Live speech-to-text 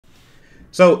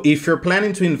So if you're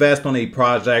planning to invest on a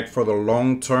project for the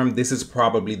long term, this is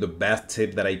probably the best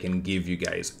tip that I can give you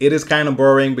guys. It is kind of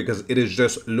boring because it is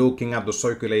just looking at the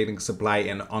circulating supply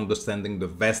and understanding the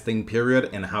vesting period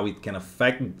and how it can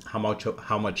affect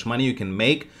how much money you can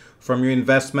make from your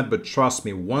investment. But trust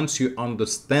me, once you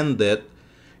understand it,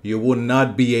 you will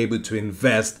not be able to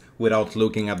invest without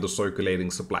looking at the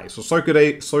circulating supply. So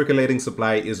circulating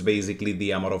supply is basically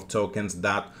the amount of tokens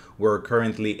that we're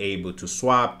currently able to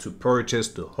swap, to purchase,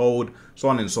 to hold, so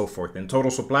on and so forth. And total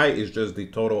supply is just the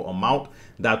total amount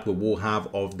that we will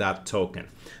have of that token.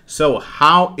 So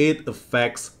how it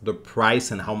affects the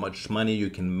price and how much money you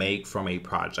can make from a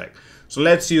project. So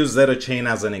let's use Zeta Chain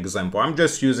as an example. I'm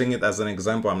just using it as an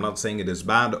example. I'm not saying it is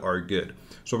bad or good.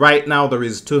 So right now there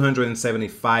is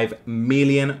 275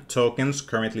 million tokens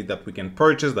currently that we can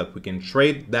purchase, that we can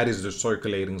trade. That is the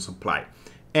circulating supply.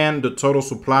 And the total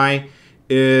supply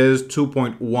is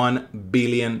 2.1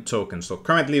 billion tokens. So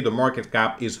currently the market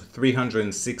cap is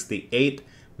 $368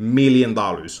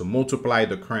 million. So multiply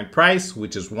the current price,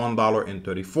 which is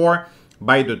 $1.34,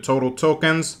 by the total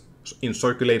tokens in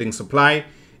circulating supply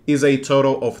is a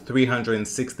total of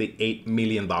 $368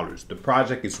 million. The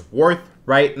project is worth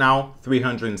right now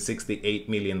 $368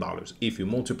 million. If you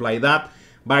multiply that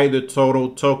by the total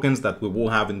tokens that we will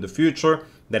have in the future,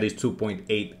 that is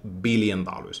 $2.8 billion.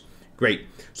 Great.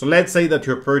 So let's say that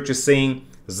you're purchasing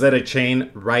Zeta Chain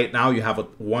right now. You have a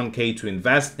 1K to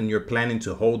invest and you're planning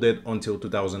to hold it until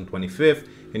 2025.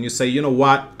 And you say, you know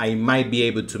what, I might be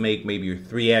able to make maybe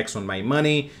 3x on my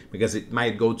money because it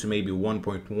might go to maybe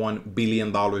 $1.1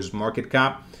 billion market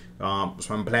cap. So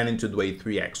I'm planning to do a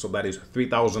 3x. So that is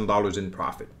 $3,000 in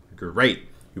profit. Great.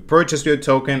 You purchase your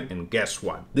token and guess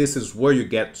what? This is where you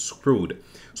get screwed.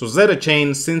 So Zeta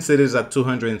Chain, since it is at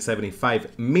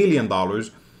 $275 million,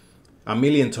 a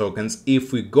million tokens,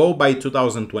 if we go by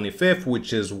 2025,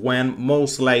 which is when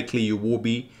most likely you will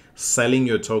be selling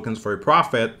your tokens for a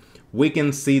profit, we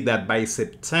can see that by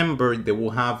September, they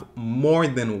will have more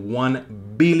than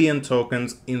 1 billion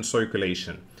tokens in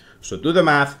circulation. So do the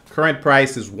math. Current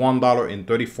price is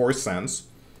 $1.34.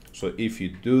 So if you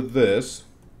do this,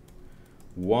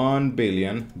 1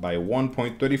 billion by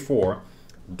 1.34,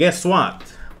 guess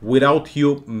what? Without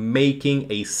you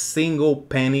making a single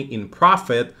penny in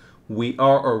profit, we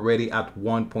are already at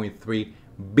 $1.3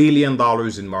 billion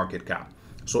in market cap.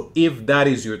 So if that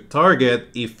is your target,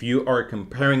 if you are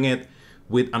comparing it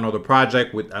with another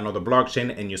project, with another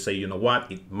blockchain, and you say, you know what,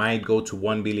 it might go to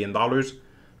 $1 billion,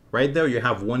 right there, you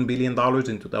have $1 billion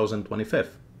in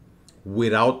 2025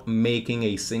 without making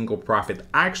a single profit.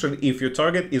 Actually, if your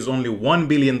target is only $1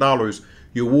 billion,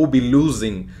 you will be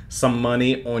losing some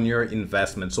money on your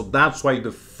investment. So that's why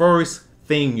the first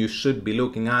thing you should be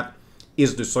looking at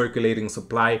is the circulating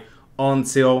supply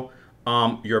until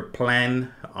your planned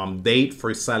date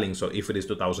for selling. So if it is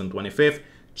 2025,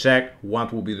 check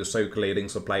what will be the circulating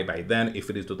supply by then. If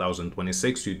it is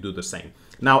 2026, you do the same.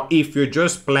 Now, if you're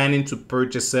just planning to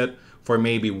purchase it for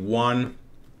maybe 1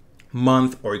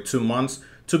 month or 2 months,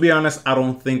 to be honest, I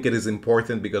don't think it is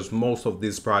important because most of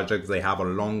these projects, they have a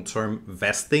long-term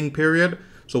vesting period.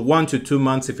 So 1 to 2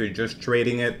 months, if you're just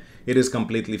trading it, it is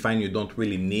completely fine. You don't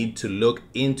really need to look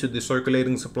into the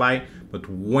circulating supply. But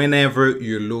whenever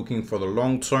you're looking for the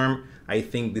long term, I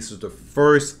think this is the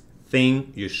first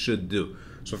thing you should do.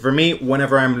 So for me,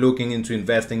 whenever I'm looking into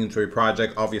investing into a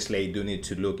project, obviously I do need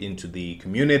to look into the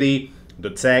community, the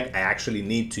tech. I actually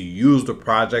need to use the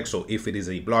project. So if it is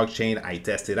a blockchain, I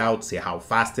test it out, see how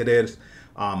fast it is,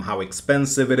 how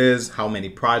expensive it is, how many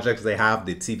projects they have,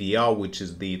 the TVL, which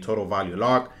is the total value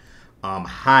lock,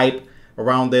 hype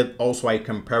around it. Also, I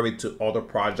compare it to other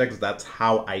projects. That's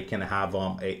how I can have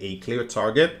a clear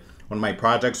target on my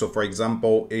project. So for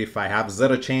example, if I have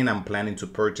Zeta Chain, I'm planning to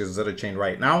purchase Zeta Chain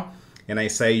right now. And I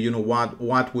say, you know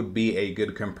what would be a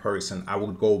good comparison? I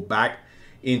would go back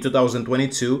in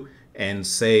 2022 and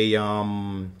say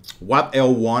what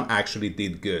L1 actually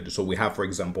did good. So we have, for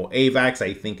example, AVAX.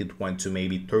 I think it went to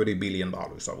maybe $30 billion.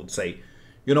 So I would say,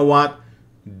 you know what,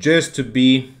 just to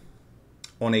be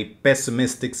on a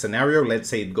pessimistic scenario, let's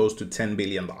say it goes to $10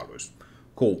 billion.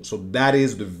 Cool. So that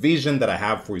is the vision that I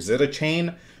have for Zeta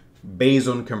Chain based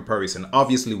on comparison.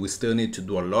 Obviously, we still need to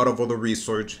do a lot of other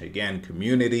research. Again,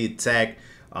 community, tech,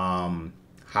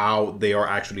 how they are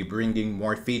actually bringing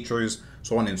more features,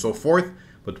 so on and so forth.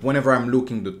 But whenever I'm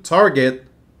looking to target,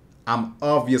 I'm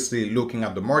obviously looking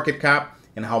at the market cap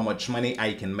and how much money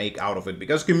I can make out of it.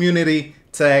 Because community,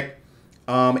 tech,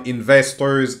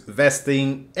 investors,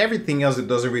 vesting, everything else, it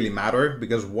doesn't really matter,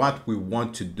 because what we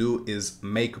want to do is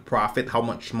make a profit, how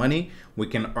much money we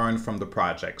can earn from the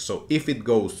project. So if it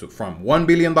goes to from $1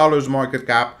 billion market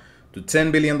cap to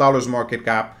 $10 billion market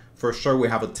cap, for sure we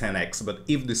have a 10x. But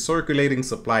if the circulating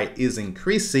supply is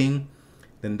increasing,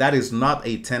 then that is not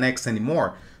a 10x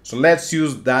anymore. So let's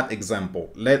use that example.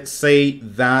 Let's say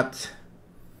that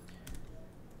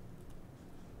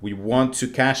we want to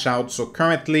cash out. So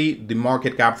currently the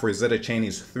market cap for Zeta Chain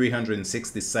is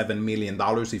 $367 million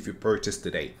if you purchase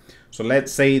today. So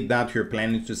let's say that you're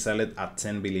planning to sell it at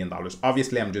 $10 billion.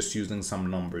 Obviously, I'm just using some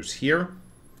numbers here.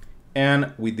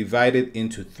 And we divide it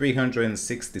into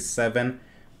 $367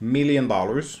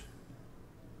 million.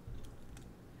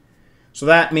 So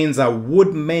that means I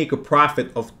would make a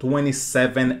profit of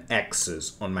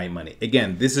 27x's on my money.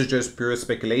 Again, this is just pure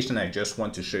speculation. I just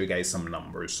want to show you guys some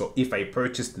numbers. So if I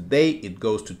purchase today, it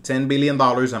goes to $10 billion.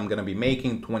 I'm going to be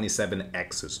making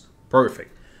 27x's.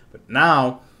 Perfect. But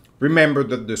now, remember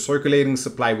that the circulating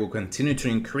supply will continue to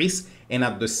increase. And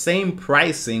at the same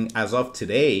pricing as of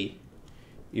today,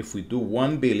 if we do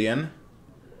 1 billion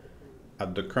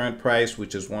at the current price,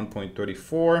 which is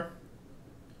 1.34,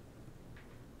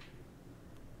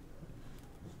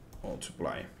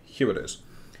 multiply, here it is.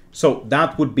 So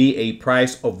that would be a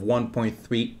price of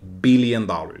 $1.3 billion,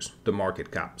 the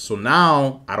market cap. So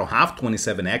now I don't have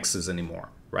 27x's anymore,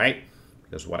 right?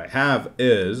 Because what I have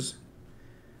is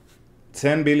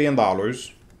 $10 billion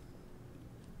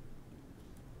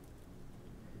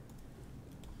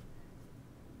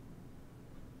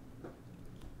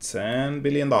 $10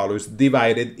 billion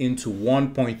divided into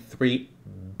 $1.3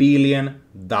 billion.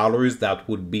 That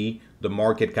would be the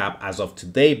market cap as of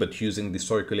today, but using the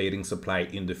circulating supply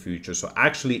in the future. So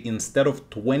actually, instead of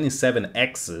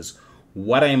 27x's,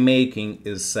 what I'm making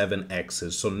is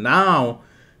 7x's. So now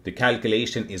the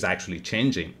calculation is actually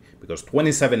changing, because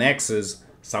 27x's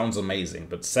sounds amazing,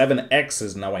 but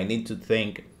 7x's, now I need to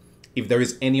think if there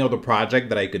is any other project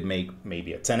that I could make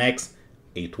maybe a 10x,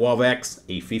 a 12x,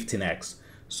 a 15x.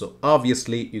 So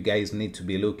obviously you guys need to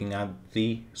be looking at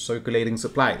the circulating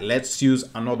supply. Let's use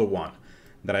another one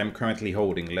that I'm currently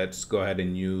holding. Let's go ahead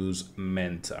and use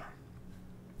Menta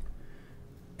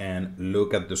and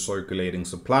look at the circulating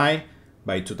supply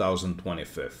by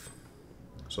 2025.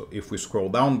 So if we scroll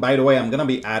down, by the way, I'm gonna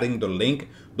be adding the link.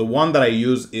 The one that I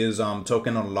use is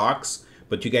Token Unlocks,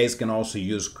 but you guys can also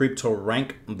use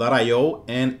CryptoRank.io.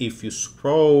 And if you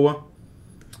scroll,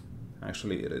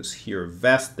 actually it is here,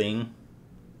 vesting,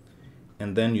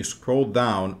 and then you scroll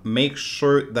down, make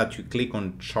sure that you click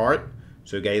on chart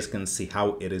so you guys can see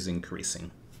how it is increasing.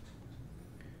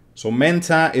 So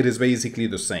Menta, it is basically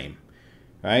the same,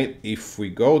 right? If we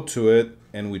go to it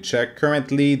and we check,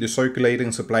 currently the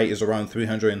circulating supply is around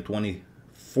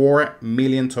 324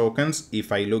 million tokens.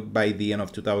 If I look by the end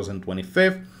of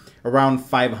 2025, around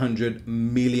 500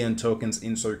 million tokens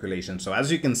in circulation. So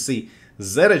as you can see,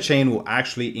 Zeta Chain will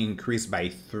actually increase by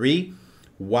 3,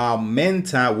 while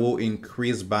Menta will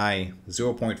increase by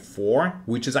 0.4,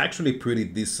 which is actually pretty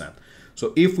decent.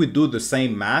 So if we do the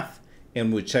same math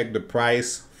and we check the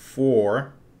price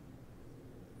for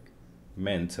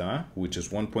Menta, which is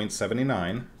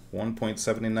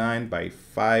 1.79 by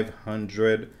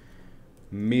 500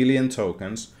 million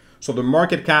tokens. So the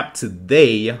market cap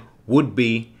today would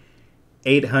be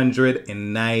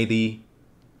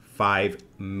 $895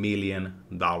 million.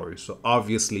 So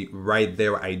obviously right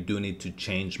there, I do need to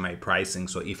change my pricing.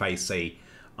 So if I say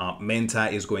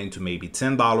Menta is going to maybe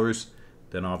 $10,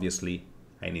 then obviously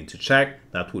I need to check,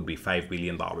 that would be $5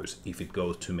 billion. If it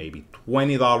goes to maybe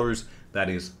 $20, that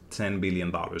is $10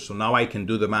 billion. So now I can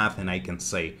do the math and I can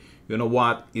say, you know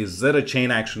what, is Zeta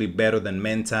Chain actually better than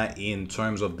Menta in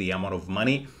terms of the amount of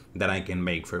money that I can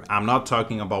make for it? I'm not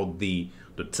talking about the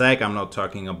tech, I'm not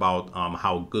talking about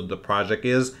how good the project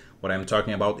is. What I'm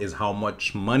talking about is how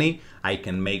much money I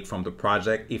can make from the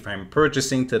project if I'm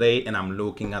purchasing today and I'm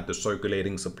looking at the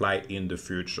circulating supply in the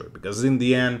future. Because in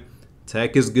the end,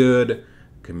 tech is good,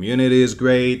 community is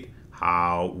great,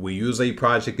 how we use a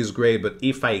project is great, but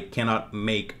if I cannot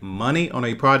make money on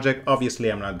a project,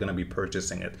 obviously I'm not going to be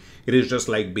purchasing it. It is just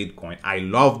like Bitcoin. I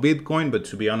love Bitcoin, but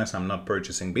to be honest, I'm not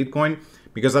purchasing Bitcoin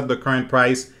because at the current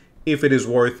price, if it is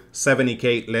worth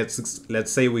 70K,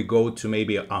 let's say we go to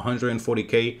maybe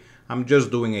 140K, I'm just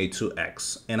doing a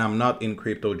 2x, and I'm not in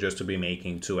crypto just to be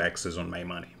making 2x's on my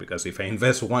money, because if I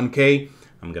invest 1K,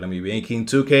 I'm going to be making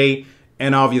 2K,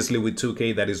 and obviously with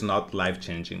 2K, that is not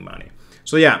life-changing money.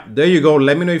 So yeah, there you go.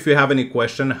 Let me know if you have any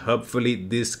question. Hopefully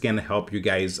this can help you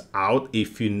guys out.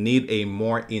 If you need a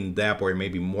more in-depth or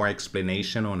maybe more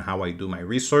explanation on how I do my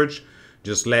research,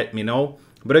 just let me know.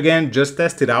 But again, just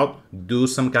test it out. Do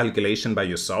some calculation by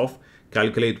yourself.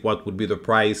 Calculate what would be the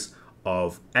price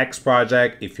of X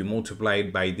project, if you multiply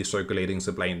it by the circulating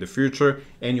supply in the future,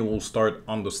 and you will start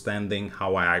understanding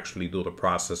how I actually do the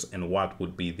process and what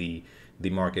would be the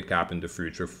market cap in the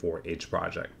future for each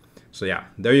project. So yeah,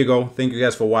 there you go. Thank you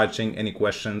guys for watching. Any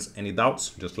questions, any doubts,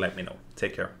 just let me know.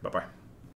 Take care. Bye-bye.